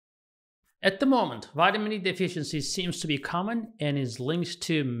At the moment, vitamin D deficiency seems to be common and is linked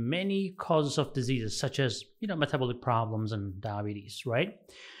to many causes of diseases such as, metabolic problems and diabetes, right?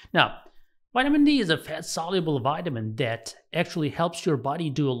 Now, vitamin D is a fat-soluble vitamin that actually helps your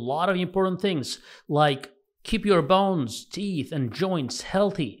body do a lot of important things like keep your bones, teeth, and joints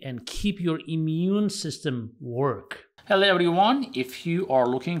healthy and keep your immune system work. Hello everyone, if you are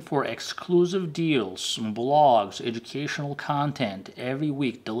looking for exclusive deals, blogs, educational content every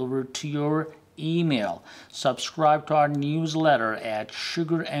week delivered to your email, subscribe to our newsletter at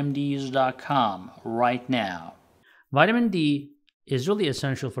SugarMDs.com right now. Vitamin D is really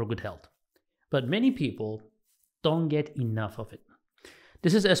essential for good health, but many people don't get enough of it.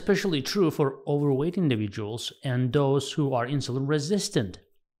 This is especially true for overweight individuals and those who are insulin resistant.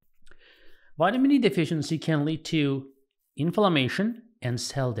 Vitamin D deficiency can lead to inflammation and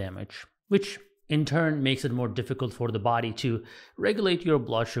cell damage, which in turn makes it more difficult for the body to regulate your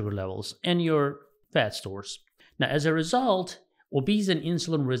blood sugar levels and your fat stores. Now, as a result, obese and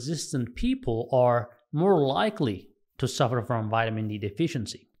insulin-resistant people are more likely to suffer from vitamin D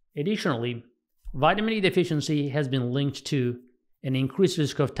deficiency. Additionally, vitamin D deficiency has been linked to an increased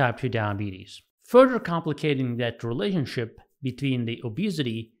risk of type 2 diabetes, further complicating that relationship between the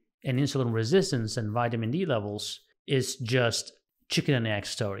obesity and insulin resistance and vitamin D levels is just chicken and egg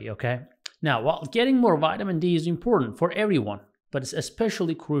story, okay? Now, while getting more vitamin D is important for everyone, but it's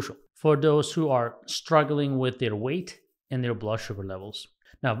especially crucial for those who are struggling with their weight and their blood sugar levels.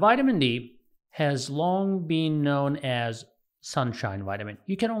 Now, vitamin D has long been known as sunshine vitamin.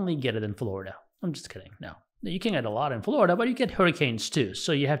 You can only get it in Florida. I'm just kidding, no. You can get a lot in Florida, but you get hurricanes too,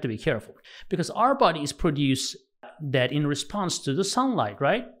 so you have to be careful. Because our bodies produce that in response to the sunlight,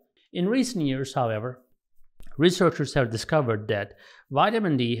 right? In recent years, however, researchers have discovered that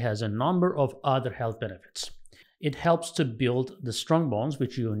vitamin D has a number of other health benefits. It helps to build the strong bones,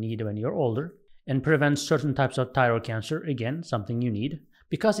 which you need when you're older, and prevents certain types of thyroid cancer, again, something you need,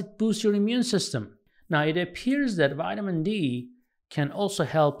 because it boosts your immune system. Now, it appears that vitamin D can also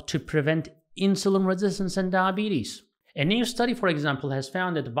help to prevent insulin resistance and diabetes. A new study, for example, has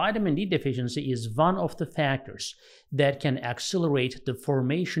found that vitamin D deficiency is one of the factors that can accelerate the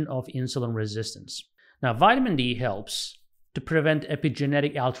formation of insulin resistance. Now, vitamin D helps to prevent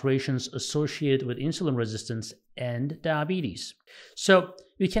epigenetic alterations associated with insulin resistance and diabetes. So,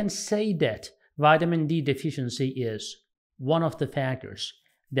 we can say that vitamin D deficiency is one of the factors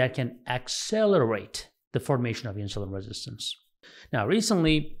that can accelerate the formation of insulin resistance. Now,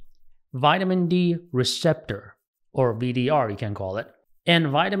 recently, vitamin D receptor, or VDR you can call it, and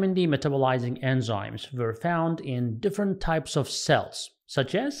vitamin D metabolizing enzymes were found in different types of cells,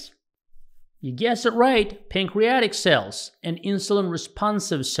 such as, you guessed it right, pancreatic cells and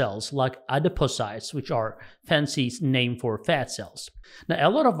insulin-responsive cells like adipocytes, which are fancy name for fat cells. Now,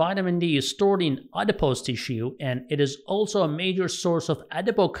 a lot of vitamin D is stored in adipose tissue, and it is also a major source of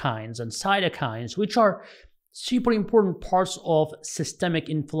adipokines and cytokines, which are super important parts of systemic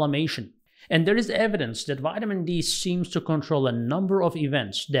inflammation. And there is evidence that vitamin D seems to control a number of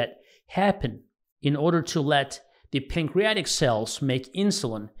events that happen in order to let the pancreatic cells make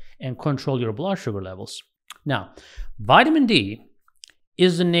insulin and control your blood sugar levels. Now, vitamin D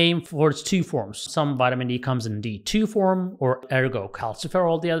is the name for its two forms. Some vitamin D comes in D2 form, or ergo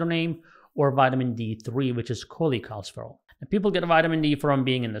calciferol, the other name, or vitamin D3, which is cholecalciferol. Now, people get vitamin D from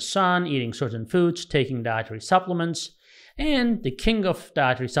being in the sun, eating certain foods, taking dietary supplements, and the king of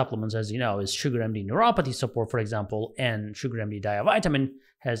dietary supplements, as you know, is SugarMD Neuropathy support, for example, and SugarMD Diavitamin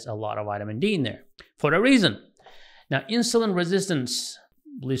has a lot of vitamin D in there for a reason. Now, insulin resistance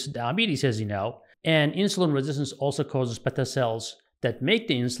leads to diabetes, as you know, and insulin resistance also causes beta cells that make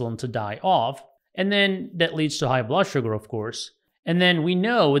the insulin to die off, and then that leads to high blood sugar, of course. And then we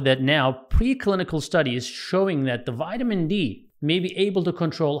know that now preclinical studies showing that the vitamin D may be able to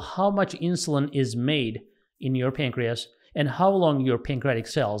control how much insulin is made in your pancreas and how long your pancreatic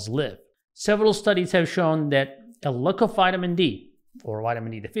cells live. Several studies have shown that a lack of vitamin D, or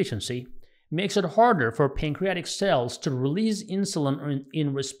vitamin D deficiency, makes it harder for pancreatic cells to release insulin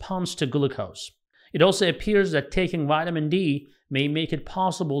in response to glucose. It also appears that taking vitamin D may make it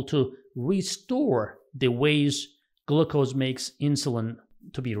possible to restore the ways glucose makes insulin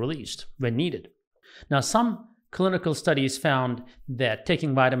to be released when needed. Now, some clinical studies found that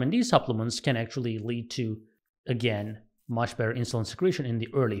taking vitamin D supplements can actually lead to, again, much better insulin secretion in the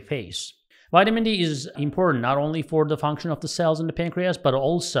early phase. Vitamin D is important not only for the function of the cells in the pancreas, but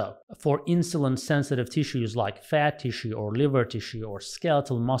also for insulin-sensitive tissues like fat tissue or liver tissue or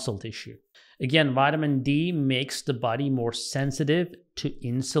skeletal muscle tissue. Again, vitamin D makes the body more sensitive to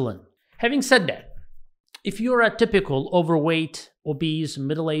insulin. Having said that, If you're a typical overweight, obese,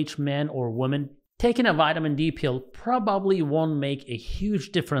 middle-aged man or woman, taking a vitamin D pill probably won't make a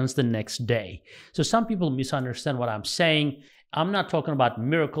huge difference the next day. So some people misunderstand what I'm saying. I'm not talking about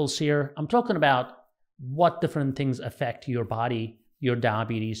miracles here. I'm talking about what different things affect your body, your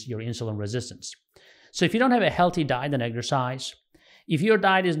diabetes, your insulin resistance. So if you don't have a healthy diet and exercise, if your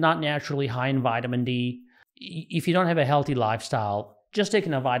diet is not naturally high in vitamin D, if you don't have a healthy lifestyle, just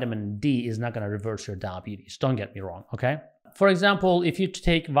taking a vitamin D is not going to reverse your diabetes. Don't get me wrong, okay? For example, if you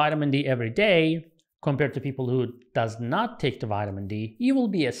take vitamin D every day compared to people who does not take the vitamin D, you will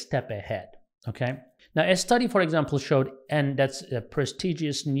be a step ahead, okay? Now, a study, for example, showed, and that's a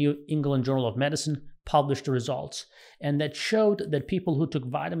prestigious New England Journal of Medicine, published the results, and that showed that people who took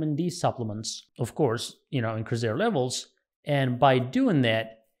vitamin D supplements, of course, increased their levels, and by doing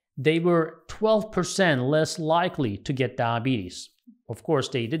that, they were 12% less likely to get diabetes. Of course,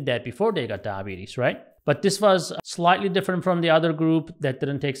 they did that before they got diabetes, right? But this was slightly different from the other group that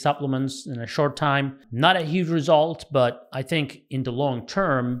didn't take supplements in a short time. Not a huge result, but I think in the long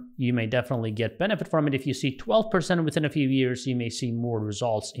term, you may definitely get benefit from it. If you see 12% within a few years, you may see more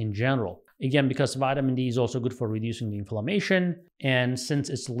results in general. Again, because vitamin D is also good for reducing the inflammation, and since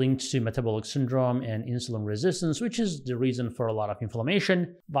it's linked to metabolic syndrome and insulin resistance, which is the reason for a lot of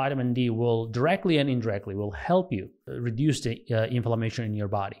inflammation, vitamin D will directly and indirectly will help you reduce the inflammation in your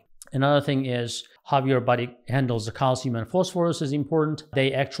body. Another thing is how your body handles the calcium and phosphorus is important.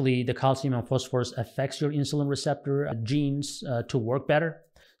 The calcium and phosphorus affects your insulin receptor genes to work better.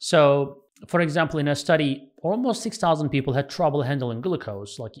 So, for example, in a study, almost 6,000 people had trouble handling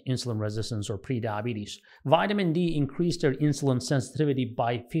glucose, like insulin resistance or pre-diabetes. Vitamin D increased their insulin sensitivity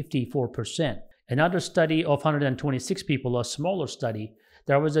by 54%. Another study of 126 people, a smaller study,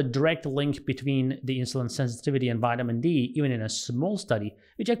 there was a direct link between the insulin sensitivity and vitamin D, even in a small study,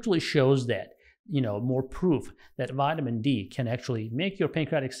 which actually shows that, more proof that vitamin D can actually make your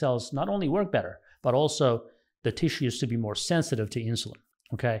pancreatic cells not only work better, but also the tissues to be more sensitive to insulin.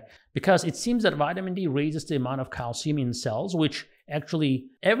 Okay, because it seems that vitamin D raises the amount of calcium in cells, which actually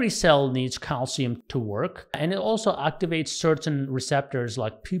every cell needs calcium to work. And it also activates certain receptors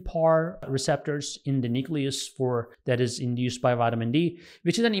like PPAR receptors in the nucleus that is induced by vitamin D,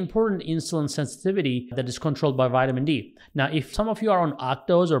 which is an important insulin sensitivity that is controlled by vitamin D. Now, if some of you are on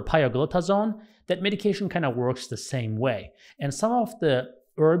octose or pioglitazone, that medication kind of works the same way. And some of the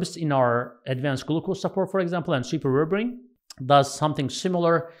herbs in our advanced glucose support, for example, and super-berberine, does something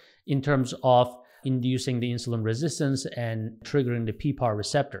similar in terms of inducing the insulin resistance and triggering the PPAR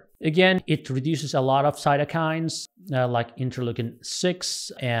receptor. Again, it reduces a lot of cytokines like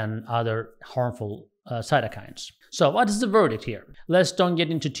interleukin-6 and other harmful cytokines. So what is the verdict here? Let's don't get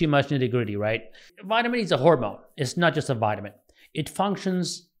into too much nitty-gritty, right? Vitamin D is a hormone. It's not just a vitamin. It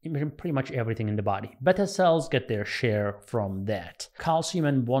functions in pretty much everything in the body. Beta cells get their share from that. Calcium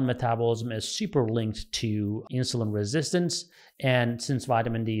and bone metabolism is super linked to insulin resistance. And since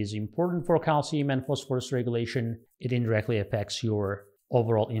vitamin D is important for calcium and phosphorus regulation, it indirectly affects your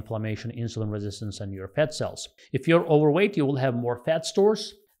overall inflammation, insulin resistance, and your fat cells. If you're overweight, you will have more fat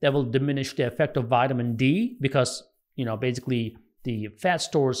stores that will diminish the effect of vitamin D because, basically the fat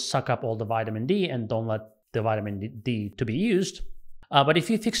stores suck up all the vitamin D and don't let the vitamin D to be used. But if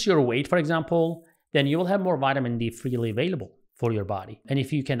you fix your weight, for example, then you will have more vitamin D freely available for your body. And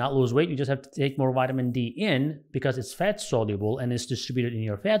if you cannot lose weight, you just have to take more vitamin D in because it's fat soluble and is distributed in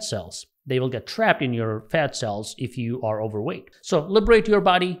your fat cells. They will get trapped in your fat cells if you are overweight. So liberate your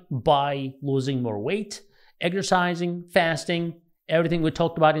body by losing more weight, exercising, fasting, everything we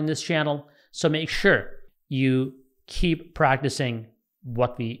talked about in this channel. So make sure you keep practicing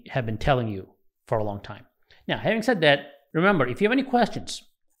what we have been telling you for a long time. Now, having said that, remember, if you have any questions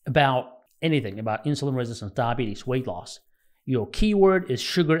about anything about insulin resistance, diabetes, weight loss, your keyword is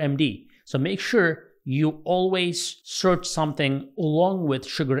SugarMD. So make sure you always search something along with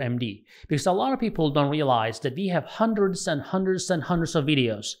SugarMD, because a lot of people don't realize that we have hundreds and hundreds and hundreds of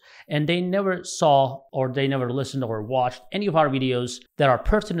videos, and they never saw or they never listened or watched any of our videos that are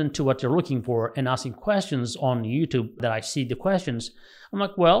pertinent to what they're looking for and asking questions on YouTube that I see the questions. I'm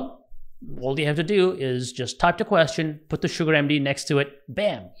like, well, all you have to do is just type the question, put the SugarMD next to it,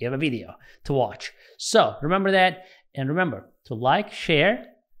 bam, you have a video to watch. So remember that, and remember to like, share,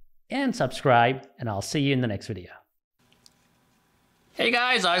 and subscribe, and I'll see you in the next video. Hey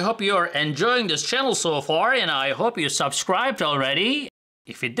guys, I hope you're enjoying this channel so far, and I hope you subscribed already.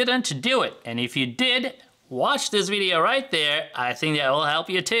 If you didn't, do it. And if you did, watch this video right there. I think that will help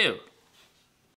you too.